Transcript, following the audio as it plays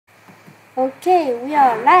Okay, we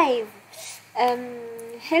are live.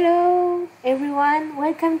 Hello everyone,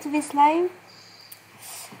 welcome to this live.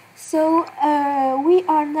 So we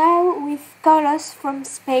are now with Carlos from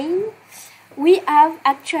Spain. We have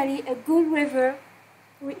actually a good river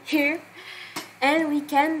here and we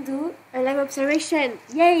can do a live observation.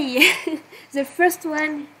 Yay! The first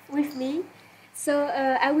one with me. So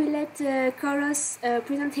I will let Carlos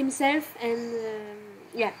present himself and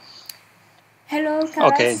yeah. Hello,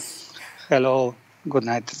 Carlos. Okay. Hello. Good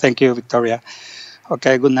night. Thank you, Victoria.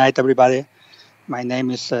 Okay. Good night, everybody. My name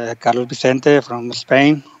is Carlos Vicente from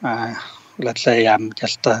Spain. Let's say I'm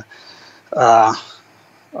just a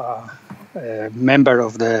member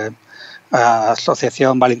of the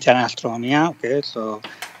Asociación Valenciana de Astronomía. Okay. So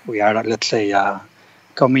we are, let's say, a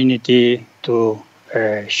community to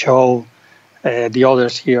show the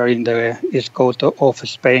others here in the east coast of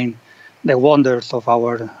Spain the wonders of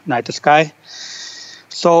our night sky.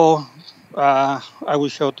 So I will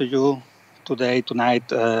show to you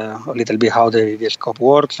tonight, a little bit how the eVscope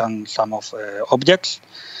works and some of objects.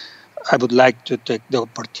 I would like to take the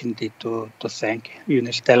opportunity to thank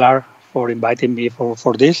Unistellar for inviting me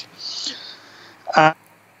for this.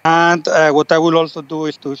 And what I will also do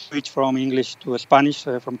is to switch from English to Spanish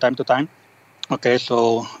from time to time. Okay,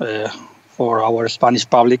 so for our Spanish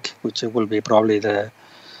public, which will be probably the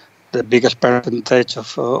biggest percentage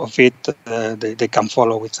of it, they can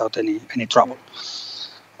follow without any trouble.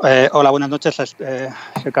 Hola, buenas noches.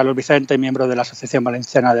 Soy Carlos Vicente, miembro de la Asociación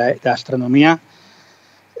Valenciana de Astronomía.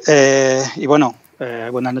 Y bueno,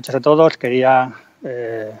 buenas noches a todos. Quería,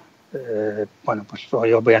 bueno, pues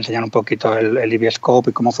hoy os voy a enseñar un poquito el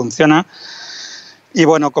eVscope y cómo funciona. Y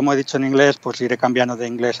bueno, como he dicho en inglés, pues iré cambiando de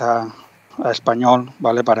inglés a español,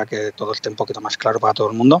 ¿vale? Para que todo esté un poquito más claro para todo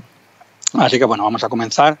el mundo. Así que bueno, vamos a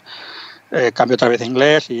comenzar. Cambio otra vez a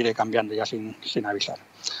inglés y iré cambiando ya sin avisar.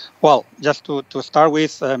 Well, just to start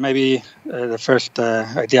with, maybe the first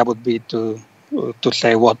idea would be to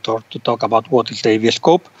say what or to talk about what is the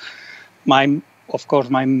eVscope. Of course,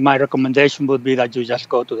 my recommendation would be that you just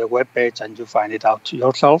go to the webpage and you find it out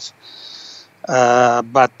yourself.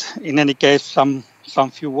 But in any case, some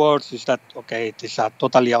few words is that, okay, it is a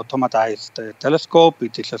totally automatized telescope.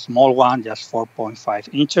 It is a small one, just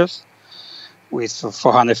 4.5 inches. With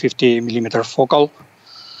 450 millimeter focal.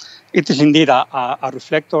 It is indeed a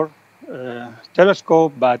reflector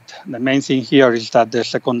telescope, but the main thing here is that the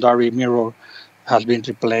secondary mirror has been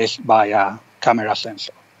replaced by a camera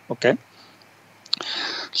sensor. Okay.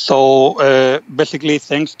 So basically,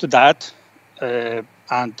 thanks to that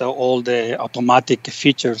and all the automatic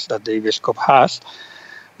features that the eVscope has,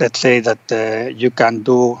 let's say that you can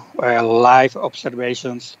do live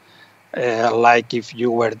observations. Like if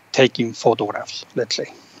you were taking photographs, let's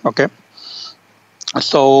say, okay?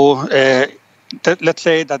 So let's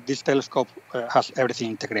say that this telescope has everything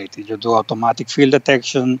integrated. You do automatic field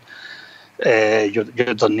detection. You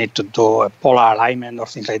don't need to do a polar alignment or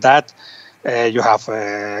things like that. You have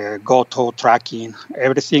GoTo tracking,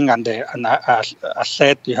 everything. And as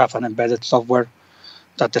said, you have an embedded software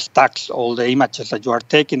that stacks all the images that you are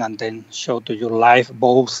taking and then show to you live,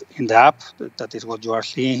 both in the app, that is what you are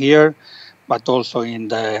seeing here, but also in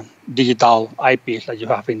the digital eyepiece that you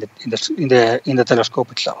have in the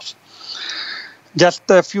telescope itself. Just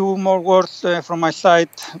a few more words from my side,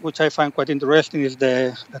 which I find quite interesting, is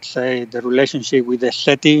the relationship with the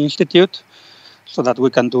SETI Institute, so that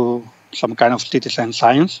we can do some kind of citizen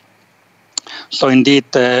science. So indeed,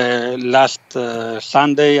 last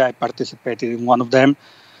Sunday, I participated in one of them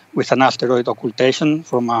with an asteroid occultation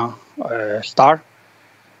from a star.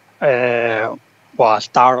 Well, a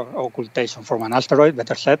star occultation from an asteroid,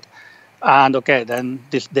 better said. And okay, then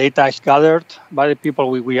this data is gathered by the people.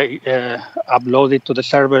 We upload it to the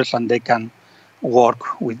servers and they can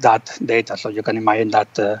work with that data. So you can imagine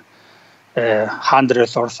that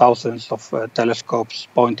hundreds or thousands of telescopes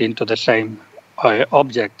pointing to the same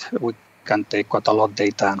object. We can take quite a lot of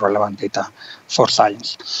data and relevant data for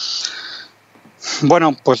science.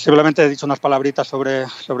 Bueno, pues simplemente he dicho unas palabritas sobre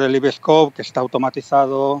el eVscope, que está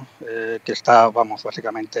automatizado, que está, vamos,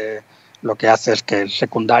 básicamente lo que hace es que el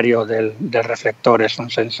secundario del reflector es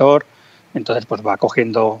un sensor, entonces pues va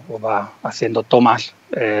cogiendo o va haciendo tomas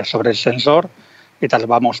sobre el sensor y te las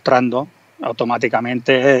va mostrando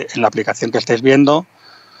automáticamente en la aplicación que estéis viendo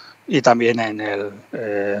y también en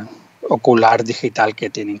el ocular digital que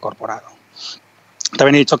tiene incorporado.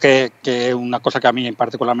 También he dicho que una cosa que a mí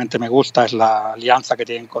particularmente me gusta es la alianza que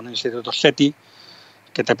tienen con el Instituto SETI,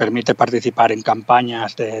 que te permite participar en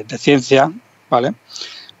campañas de ciencia, ¿vale?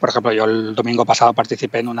 Por ejemplo, yo el domingo pasado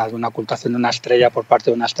participé en una ocultación de una estrella por parte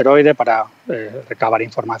de un asteroide para recabar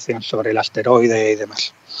información sobre el asteroide y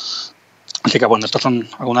demás. Así que bueno, estas son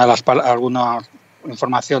alguna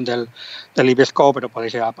información del eVscope, pero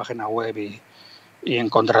podéis ir a la página web y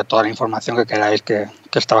encontrar toda la información que queráis, que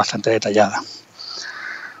está bastante detallada.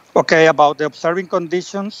 Okay, about the observing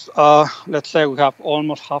conditions, let's say we have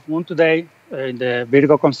almost half moon today in the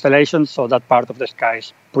Virgo constellation, so that part of the sky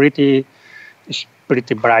is pretty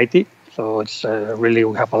brighty. So it's really,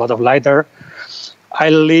 we have a lot of light there. I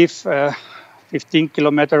live 15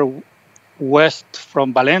 kilometers west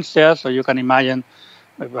from Valencia, so you can imagine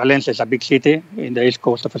Valencia is a big city in the east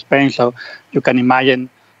coast of Spain, so you can imagine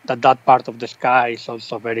that part of the sky is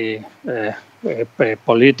also very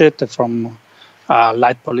polluted, from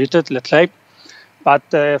light polluted, let's say. But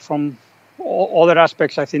from other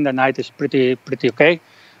aspects, I think the night is pretty okay.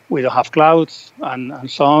 We don't have clouds and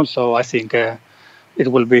so on, so I think it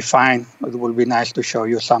will be fine. It will be nice to show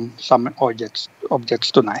you some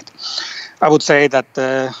objects tonight. I would say that,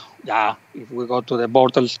 if we go to the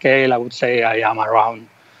Bortle scale, I would say I am around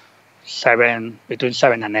between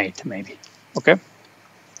 7 and 8, maybe.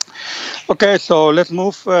 Okay, so let's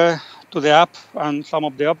move to the app and some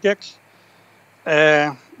of the objects.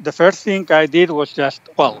 The first thing I did was just,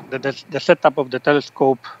 the setup of the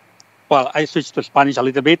telescope. Well, I switched to Spanish a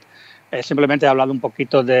little bit. Simplemente he hablado un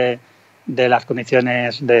poquito de las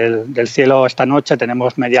condiciones del cielo esta noche.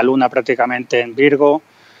 Tenemos media luna prácticamente en Virgo.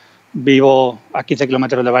 Vivo a 15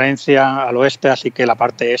 kilómetros de Valencia, al oeste, así que la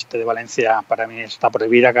parte este de Valencia para mí está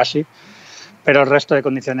prohibida casi. Pero el resto de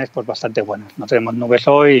condiciones, pues bastante buenas. No tenemos nubes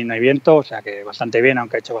hoy, no hay viento, o sea que bastante bien,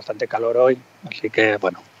 aunque ha hecho bastante calor hoy. Así que,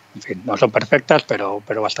 bueno, en fin, no son perfectas, pero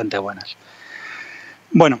bastante buenas.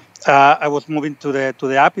 Bueno, I was moving to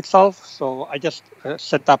the app itself, so I just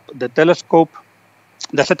set up the telescope.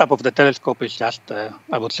 The setup of the telescope is just,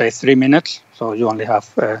 I would say, 3 minutes. So you only have,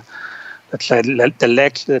 let's say, the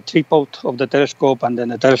legs, the tripod of the telescope, and then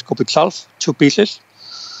the telescope itself, 2 pieces.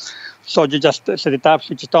 So you just set it up,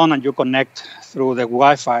 switch it on, and you connect through the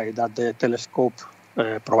Wi-Fi that the telescope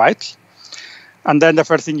provides. And then the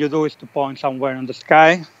first thing you do is to point somewhere in the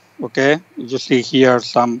sky. Okay, you see here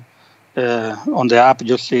some, on the app,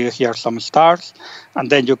 you see here some stars. And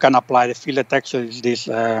then you can apply the field detection, is this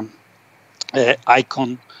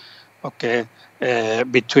icon, okay,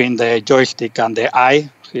 between the joystick and the eye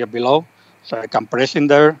here below. So I can press in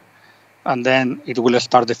there, and then it will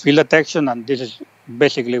start the field detection. And this is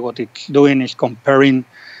basically what it's doing, is comparing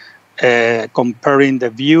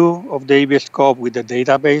the view of the eVscope with the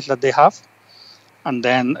database that they have. And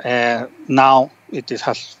then now it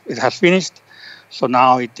has finished. So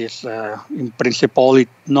now it is, in principle, it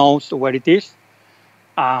knows where it is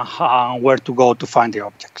and where to go to find the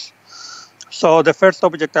objects. So the first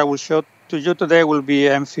object I will show to you today will be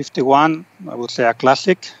M51, I would say a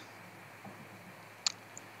classic.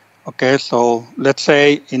 Okay, so let's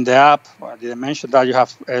say in the app, I didn't mention that you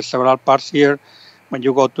have several parts here. When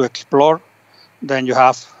you go to explore, then you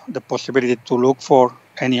have the possibility to look for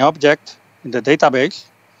any object in the database.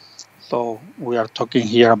 So we are talking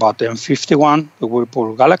here about the M51, the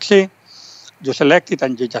Whirlpool Galaxy. You select it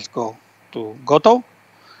and you just go to Goto.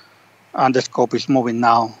 And the scope is moving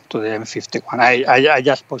now to the M51. I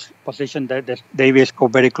just positioned the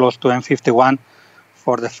eVscope very close to M51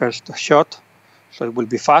 for the first shot. So it will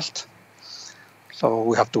be fast. So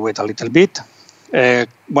we have to wait a little bit.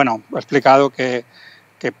 Bueno, he explicado que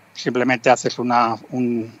simplemente haces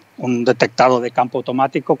un detectado de campo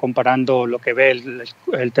automático comparando lo que ve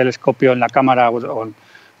el telescopio en la cámara o en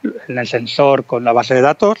el sensor con la base de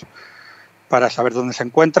datos para saber dónde se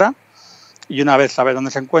encuentra. Y una vez sabes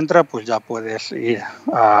dónde se encuentra, pues ya puedes ir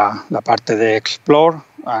a la parte de Explore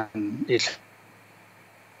y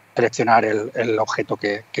seleccionar el objeto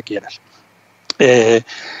que quieras.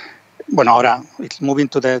 Bueno, ahora it's moving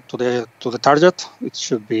to the target. It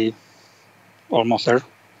should be almost there,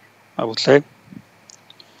 I would say.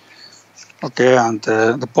 Okay, and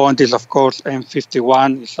the point is, of course,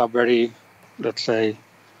 M51 is a very, let's say,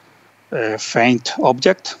 faint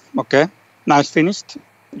object. Okay, now it's finished.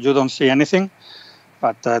 You don't see anything,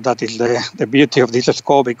 but that is the beauty of this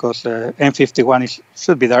scope, because M51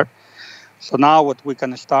 should be there. So now what we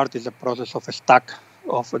can start is the process of a stack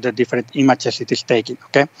of the different images it is taking.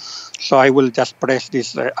 Okay, so I will just press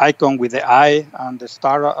this icon with the eye and the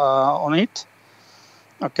star on it.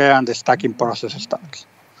 Okay, and the stacking process starts.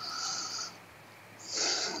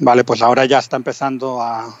 Vale, pues ahora ya está empezando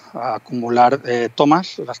a acumular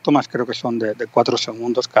tomas. Las tomas creo que son de 4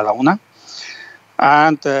 segundos cada una.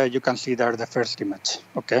 And you can see there the first image,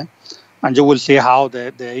 okay? And you will see how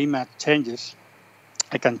the image changes.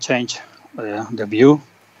 I can change the view,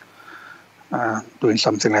 doing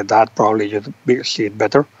something like that. Probably you see it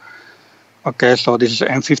better. Okay, so this is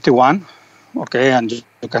M51, okay? And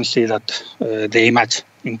you can see that the image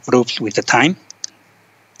improves with the time.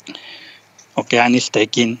 Okay, and it's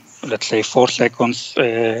taking, let's say, 4 seconds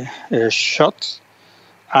shots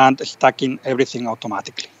and stacking everything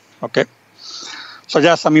automatically. Okay, so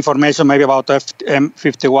just some information maybe about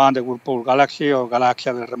M51, the Whirlpool Galaxy, or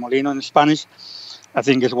Galaxia del Remolino in Spanish. I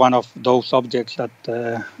think it's one of those objects that,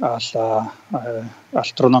 as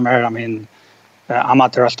astronomer,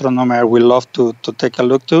 amateur astronomer, will love to take a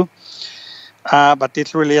look to. But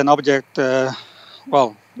it's really an object.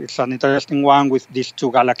 Well, it's an interesting one with these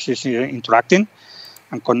two galaxies interacting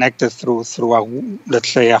and connected through a, let's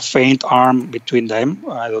say, a faint arm between them.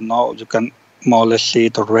 I don't know, you can more or less see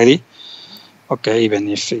it already. Okay, even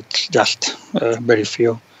if it's just very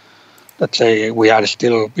few. Let's say we are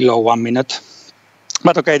still below 1 minute.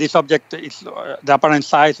 But okay, this object, is the apparent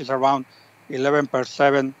size is around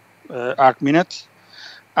 11/7 arc minutes,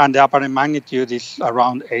 and the apparent magnitude is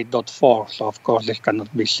around 8.4. So of course, this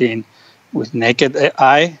cannot be seen with naked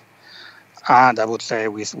eye, and I would say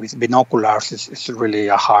with binoculars, it's really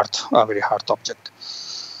a very hard object.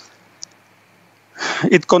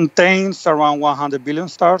 It contains around 100 billion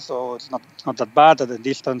stars, so it's not that bad. The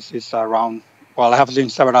distance is around, well, I have seen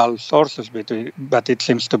several sources, but it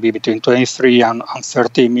seems to be between 23 and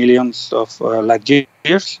 30 millions of light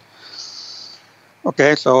years.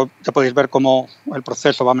 Ok, so ya podéis ver cómo el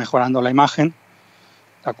proceso va mejorando la imagen,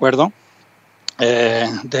 ¿de acuerdo?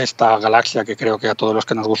 De esta galaxia que creo que a todos los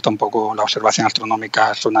que nos gusta un poco la observación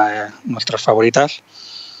astronómica es una de nuestras favoritas.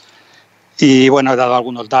 Y bueno, he dado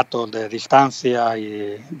algunos datos de distancia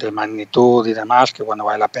y de magnitud y demás que, bueno,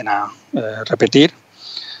 vale la pena repetir.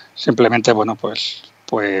 Simplemente, bueno, pues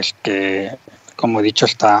que, como he dicho,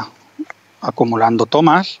 está acumulando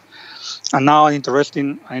tomas. And now an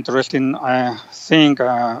interesting thing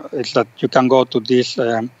is that you can go to this,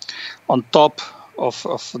 on top of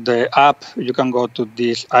the app, you can go to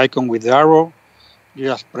this icon with the arrow, you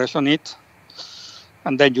just press on it,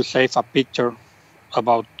 and then you save a picture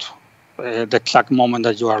about the exact moment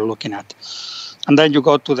that you are looking at. And then you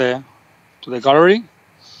go to the gallery,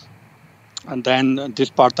 and then this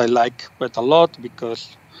part I like quite a lot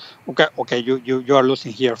because, okay, you are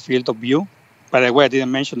losing here field of view. By the way, I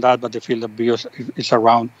didn't mention that, but the field of view is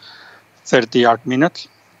around 30 arc minutes.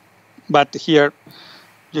 But here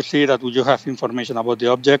you see that you have information about the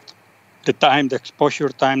object, the time, the exposure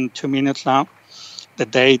time, 2 minutes now, the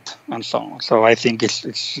date, and so on. So I think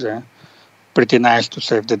it's pretty nice to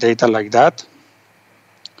save the data like that.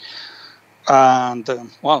 And,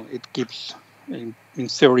 well, it keeps, in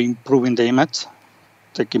theory, improving the image,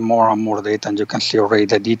 taking more and more data, and you can see already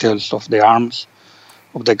the details of the arms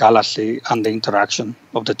of the galaxy and the interaction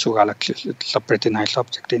of the two galaxies. It's a pretty nice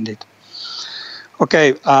object indeed.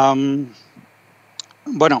 Okay,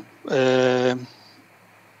 bueno,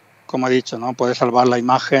 como he dicho, ¿no? Puedes salvar la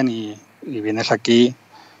imagen y vienes aquí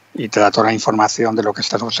y te da toda la información de lo que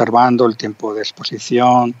estás observando, el tiempo de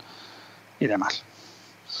exposición y demás.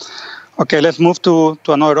 Okay, let's move to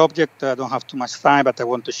another object. I don't have too much time, but I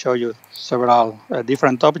want to show you several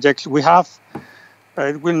different objects we have.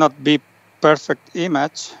 It will not be perfect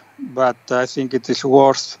image, but I think it is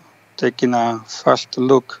worth taking a first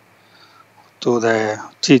look to the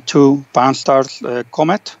T2 Pan-STARRS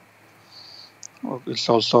comet.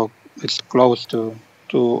 It's close to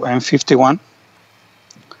M51.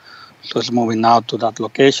 So it's moving now to that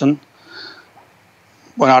location.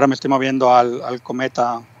 Bueno, ahora me estoy moviendo al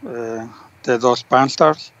cometa T2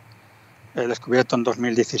 Pan-STARRS, descubierto en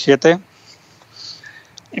 2017.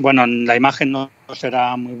 Y bueno, la imagen no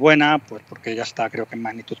será muy buena, pues porque ya está, creo que en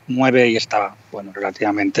magnitud 9 y está, bueno,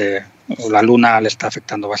 relativamente, la luna le está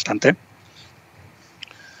afectando bastante.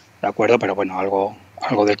 De acuerdo, pero bueno, algo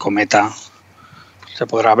del cometa se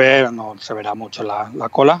podrá ver, no se verá mucho la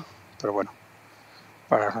cola, pero bueno,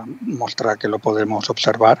 para mostrar que lo podemos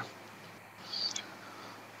observar.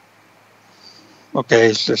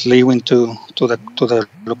 Okay, it's leading to the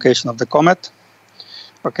location of the comet.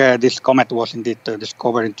 Okay, this comet was indeed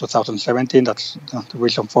discovered in 2017. That's the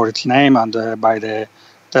reason for its name, and by the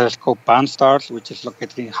telescope Pan-STARRS, which is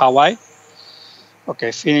located in Hawaii.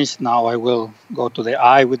 Okay, finished. Now I will go to the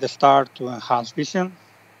eye with the star to enhance vision.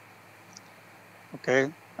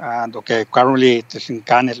 Okay, and okay, currently it is in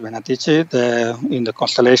Canes Venatici, in the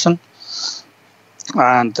constellation.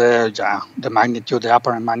 And yeah, the magnitude, the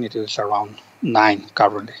apparent magnitude is around 9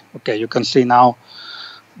 currently. Okay, you can see now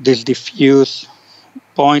this diffuse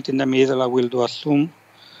point in the middle. I will do a zoom.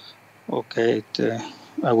 Okay,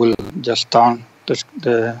 I will just turn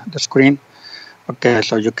the screen. Okay,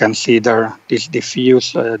 so you can see there this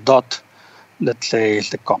diffuse dot that says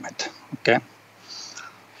the comet. Okay,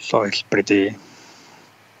 so it's pretty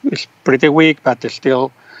it's pretty weak, but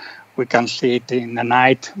still we can see it in the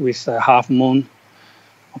night with a half moon.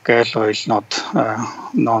 Okay, so it's not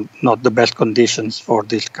the best conditions for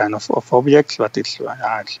this kind of objects, but it's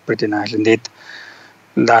pretty nice indeed.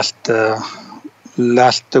 Last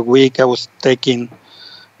week I was taking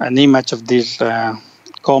an image of this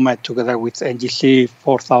comet together with NGC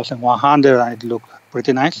 4100, and it looked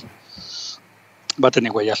pretty nice. But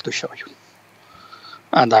anyway, just to show you.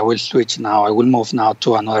 And I will switch now. I will move now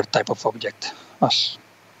to another type of object as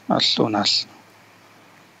soon as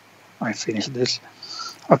I finish this.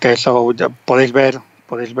 Okay, so podéis ver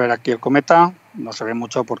aquí el cometa. No se ve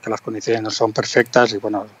mucho porque las condiciones no son perfectas y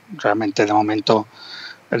bueno, realmente de momento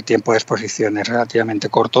el tiempo de exposición es relativamente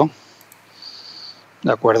corto.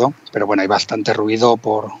 De acuerdo, pero bueno, hay bastante ruido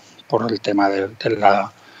por el tema de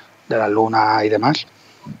la luna y demás.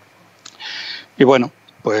 Y bueno,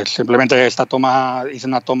 pues simplemente hice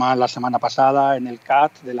una toma la semana pasada en el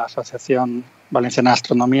CAT de la Asociación Valenciana de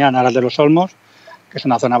Astronomía en Aras de los Olmos, que es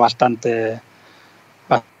una zona bastante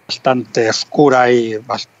oscura y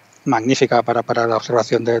magnífica para la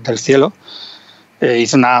observación del cielo.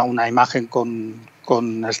 Hice una imagen con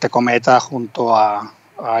este cometa junto a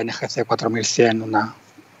NGC 4100,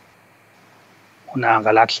 una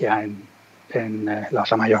galaxia en la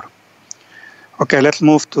Osa Mayor. Okay, let's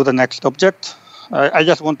move to the next object. I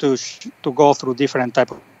just want to go through different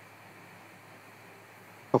types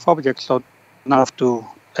of objects. So now to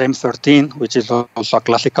M13, which is also a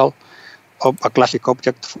classic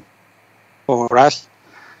object for us,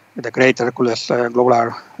 the Great Hercules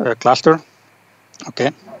Globular Cluster.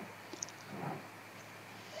 Okay.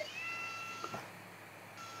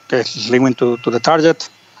 Okay, so linking to the target.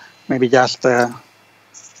 Maybe just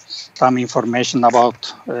some information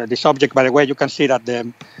about this object. By the way, you can see that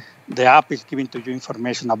the app is giving to you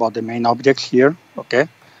information about the main objects here. Okay.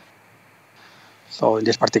 So in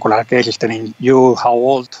this particular case, it's telling you how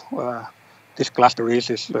old this cluster is.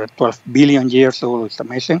 It's 12 billion years old. It's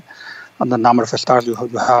amazing. And the number of stars you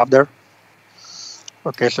have there.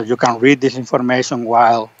 Okay, so you can read this information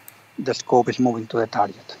while the scope is moving to the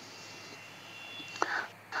target.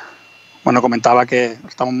 Bueno, comentaba que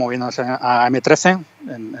estamos moviéndonos a M13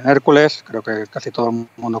 en Hércules. Creo que casi todo el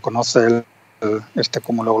mundo conoce este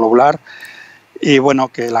cúmulo globular. Y bueno,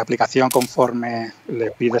 que la aplicación, conforme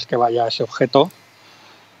le pides que vaya a ese objeto,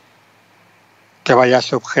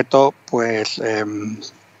 pues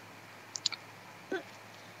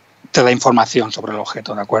te da información sobre el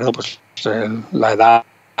objeto, ¿de acuerdo? Pues la edad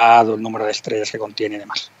o el número de estrellas que contiene y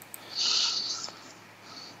demás.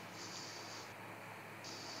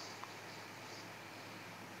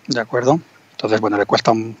 ¿De acuerdo? Entonces, bueno, le va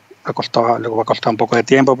a costar un poco de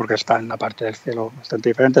tiempo porque está en la parte del cielo bastante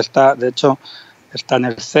diferente. De hecho, está en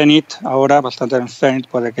el cenit ahora, bastante en el cenit.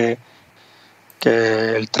 Puede que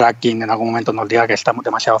el tracking en algún momento nos diga que estamos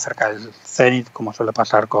demasiado cerca del cenit, como suele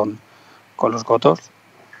pasar con los GOTOS.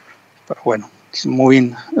 Pero bueno, it's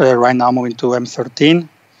moving right now, moving to M13.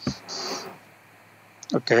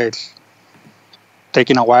 Okay, it's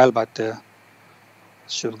taking a while, but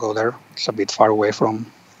should go there. It's a bit far away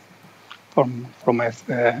from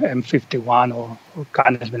M51 or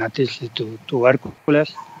Canes Venatici to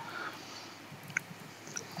Hercules.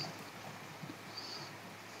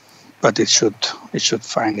 But it should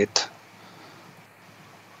find it.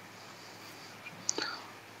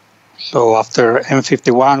 So after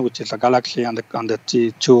M51, which is a galaxy, and the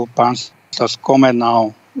T2 Pan-STARRS comet,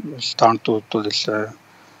 now it's turn to this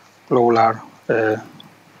globular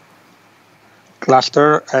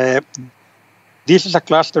cluster. This is a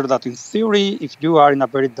cluster that, in theory, if you are in a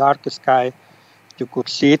very dark sky, you could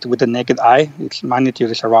see it with the naked eye. Its magnitude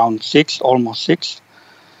is around 6, almost 6.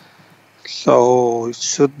 So it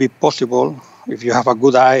should be possible, if you have a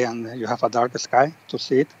good eye and you have a dark sky, to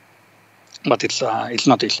see it. But it's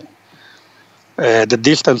not easy. The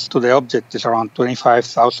distance to the object is around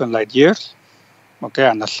 25,000 light years. Okay,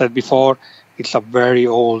 and as said before, it's a very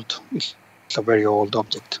old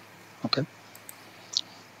object. Okay.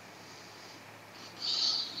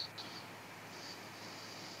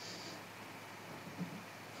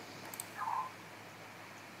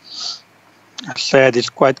 I said it's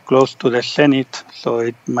quite close to the zenith, so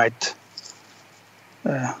it might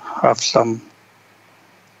have some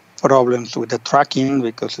problems with the tracking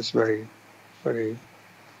because it's very, very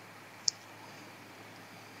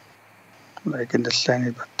like in the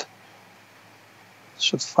zenith, but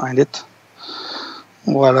should find it.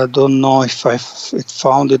 Well, I don't know if it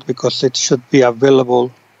found it because it should be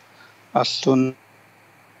available as soon.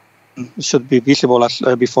 It should be visible as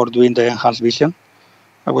before doing the enhanced vision.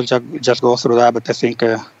 I will just go through that, but I think,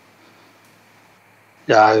 yeah,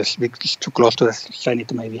 yeah, it's too close to the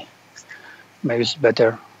zenith. Maybe it's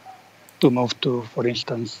better to move to, for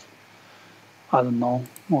instance, I don't know,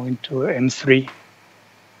 moving to M3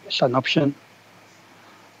 is an option.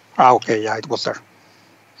 Okay, yeah, it was there.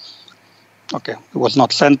 Okay, it was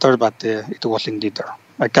not centered, but it was indeed there.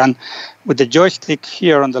 I can, with the joystick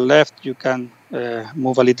here on the left, you can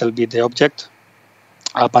move a little bit the object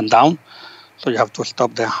up and down. So you have to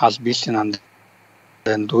stop the has vision and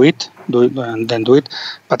then do it.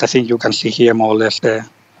 But I think you can see here more or less the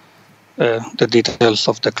details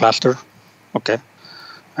of the cluster. Okay,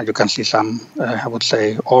 and you can see some, I would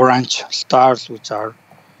say, orange stars, which are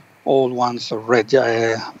old ones, or red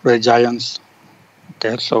giants.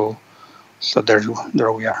 Okay, so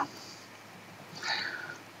there we are.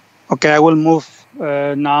 Okay, I will move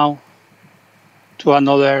now to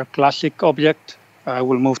another classic object. I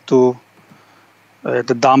will move to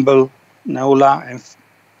the Dumble Nebula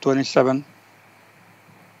F27.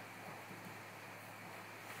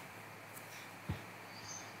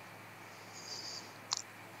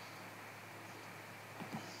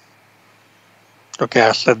 Okay,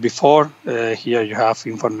 as said before, here you have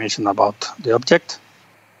information about the object.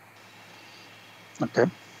 Okay.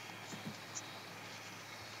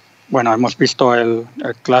 Bueno, hemos visto el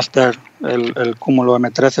clúster, el cúmulo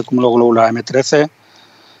M13, el cúmulo globular M13,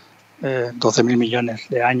 12.000 millones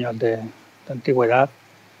de años de antigüedad.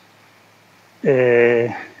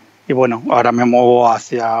 Y bueno, ahora me muevo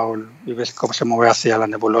hacia, y ves cómo se mueve hacia la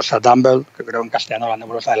nebulosa Dumble, que creo en castellano la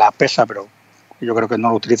nebulosa de la pesa, pero yo creo que no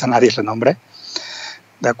lo utiliza nadie ese nombre.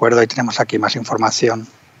 De acuerdo, ahí tenemos aquí más información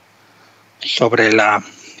sobre la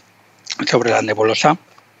nebulosa.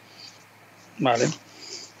 Vale.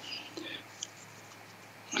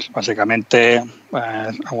 Básicamente,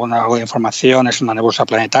 algo de información, es una nebulosa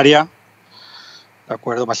planetaria. De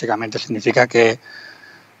acuerdo, básicamente significa que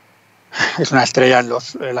es una estrella en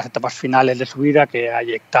las etapas finales de su vida que ha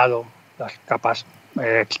eyectado las capas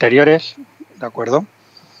exteriores, ¿de acuerdo?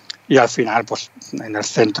 Y al final, pues en el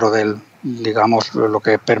centro del, digamos, lo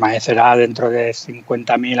que permanecerá dentro de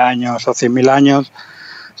 50.000 años o 100.000 años,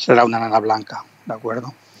 será una nana blanca, ¿de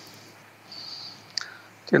acuerdo?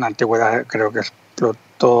 Tiene una antigüedad, creo que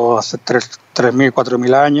explotó hace 3.000,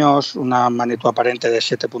 4.000 años, una magnitud aparente de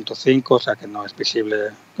 7.5, o sea que no es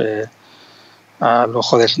visible al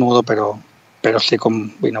ojo desnudo, pero sí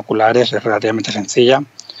con binoculares, es relativamente sencilla,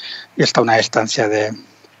 y está a una distancia de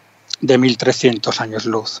 1.300 años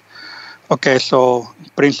luz. Okay, so in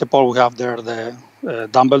principle we have there the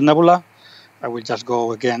Dumble Nebula. I will just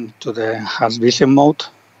go again to the has vision mode,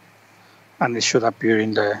 and it should appear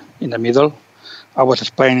in the middle. I was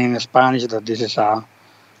explaining in Spanish that this is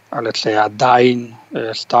let's say a dying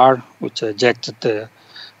star which ejected the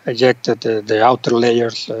outer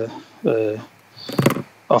layers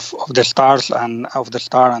of the stars and of the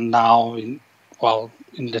star, and now in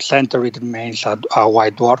the center it remains a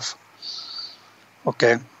white dwarf.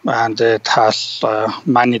 Okay, and it has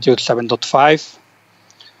magnitude 7.5,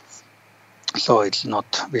 so it's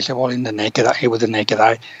not visible in the naked eye, with the naked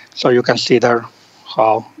eye. So you can see there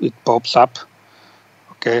how it pops up.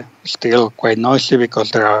 Okay, still quite noisy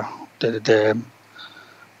because there are the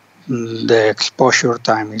exposure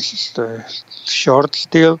time is short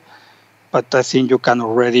still, but I think you can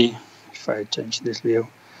already, if I change this view,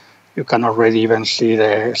 you can already even see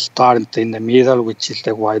the star in the middle, which is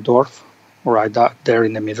the white dwarf, right there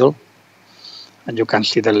in the middle, and you can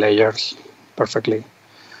see the layers perfectly.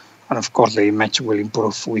 And of course, the image will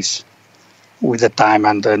improve with the time,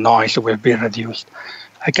 and the noise will be reduced.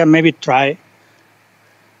 I can maybe try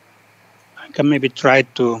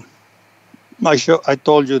to. I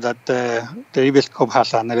told you that the eVscope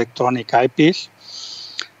has an electronic eyepiece.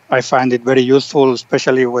 I find it very useful,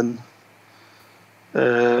 especially when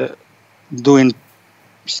doing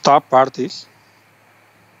star parties.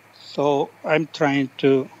 So I'm trying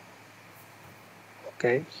to,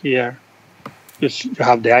 okay, here you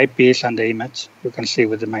have the eyepiece and the image. You can see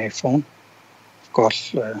with my phone. Of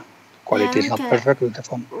course, quality is not perfect with the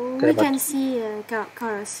phone. We can see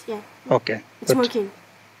colors, yeah. Okay. It's working.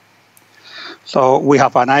 So we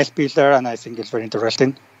have an eyepiece there, and I think it's very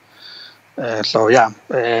interesting. So yeah,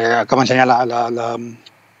 como enseña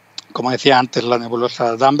como decía antes, la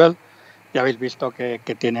nebulosa Dumble. Ya habéis visto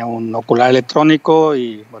que tiene un ocular electrónico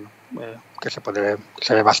y bueno, que se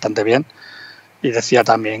ve bastante bien. Y decía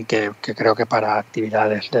también que creo que para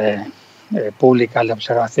actividades públicas de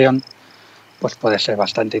observación, pues puede ser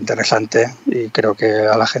bastante interesante y creo que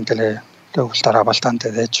a la gente le gustará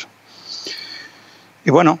bastante, de hecho.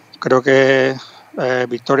 Y bueno, creo que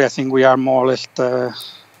Victoria, I think we are more or less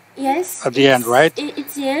yes, at the end, right?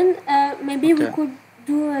 It's the end. Maybe we could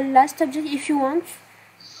do a last object if you want.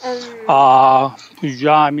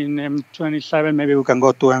 Yeah, I mean, M27, maybe we can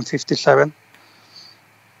go to M57.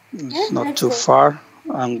 It's not too far.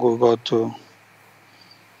 And we'll go to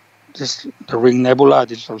the Ring Nebula.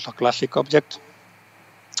 This is also a classic object,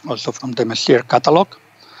 also from the Messier catalog.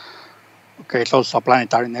 Okay, it's also a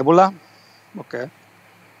planetary nebula. Okay.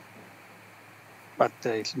 But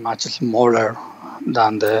it's much smaller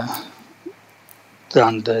than the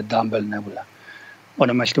Dumbbell Nebula.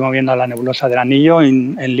 Bueno, me estoy moviendo a la nebulosa del Anillo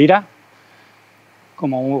en Lira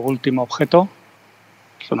como un último objeto.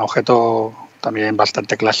 Es un objeto también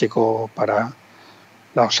bastante clásico para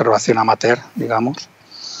la observación amateur, digamos.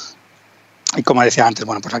 Y como decía antes,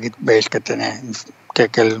 bueno, pues aquí veis que tiene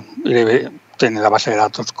la base de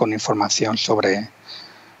datos con información sobre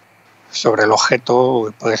el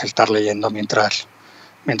objeto. Puedes estar leyendo mientras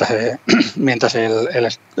el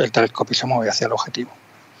telescopio se mueve hacia el objetivo.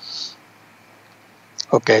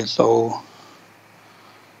 Okay, so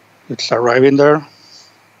it's arriving there.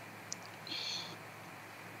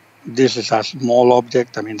 This is a small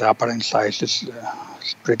object. I mean, the apparent size is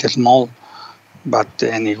pretty small, but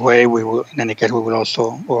anyway, in any case,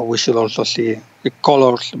 we should also see the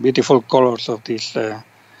colors, beautiful colors of this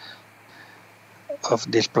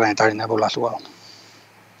planetary nebula as well.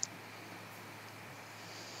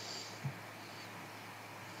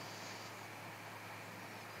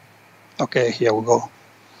 Okay, here we go.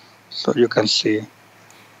 So you can see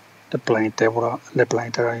the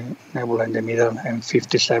planetary nebula in the middle, and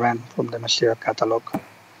 57 from the Messier catalog.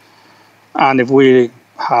 And if we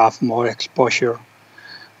have more exposure,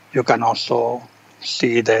 you can also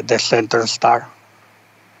see the center star,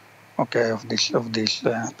 okay, of this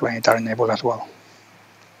planetary nebula as well.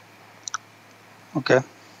 Okay.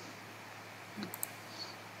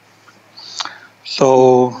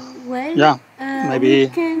 So yeah, maybe. We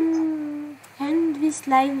can end this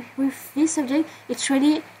live with this subject. It's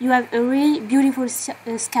really, you have a really beautiful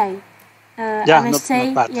sky. Yeah, I must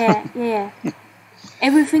say, not bad. yeah.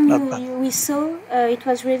 Everything we saw, it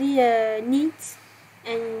was really neat,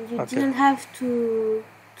 and you didn't have to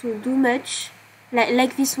do much.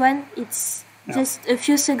 Like this one, it's just a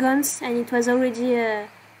few seconds, and it was already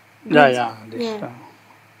good.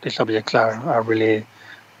 These objects are really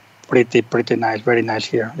pretty nice, very nice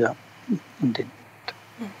here. Yeah, indeed.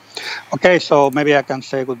 Okay, so maybe I can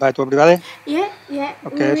say goodbye to everybody. Yeah.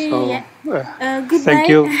 Okay,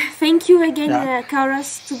 goodbye. Thank you again,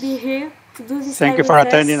 Carlos, to be here. Thank you for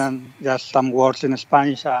attending, and just some words in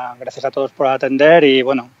Spanish. Gracias a todos por atender, y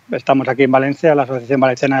bueno, estamos aquí en Valencia, la Asociación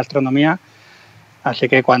Valenciana de Astronomía, así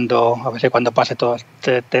que a ver si cuando pase todo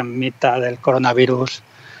este temita del coronavirus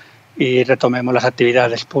y retomemos las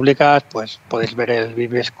actividades públicas, pues podéis ver el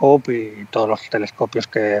eVscope y todos los telescopios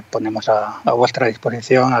que ponemos a vuestra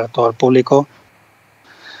disposición, a todo el público,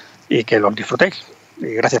 y que los disfrutéis.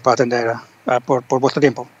 Y gracias por atender, por vuestro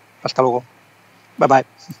tiempo. Hasta luego. Bye bye.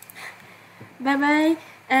 Bye bye.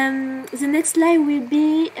 The next live will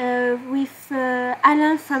be with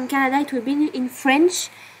Alain from Canada. It will be in French,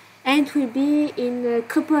 and it will be in a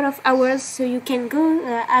couple of hours, so you can go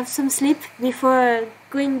have some sleep before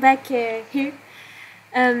going back here.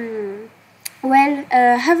 Have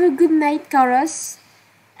a good night, Carlos.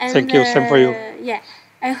 And, thank you, same for you. Yeah,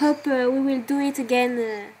 I hope we will do it again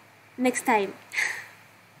next time.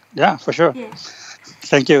 Yeah, for sure. Yeah.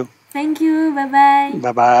 Thank you. Thank you. Bye bye.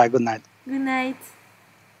 Bye bye. Good night. Good night.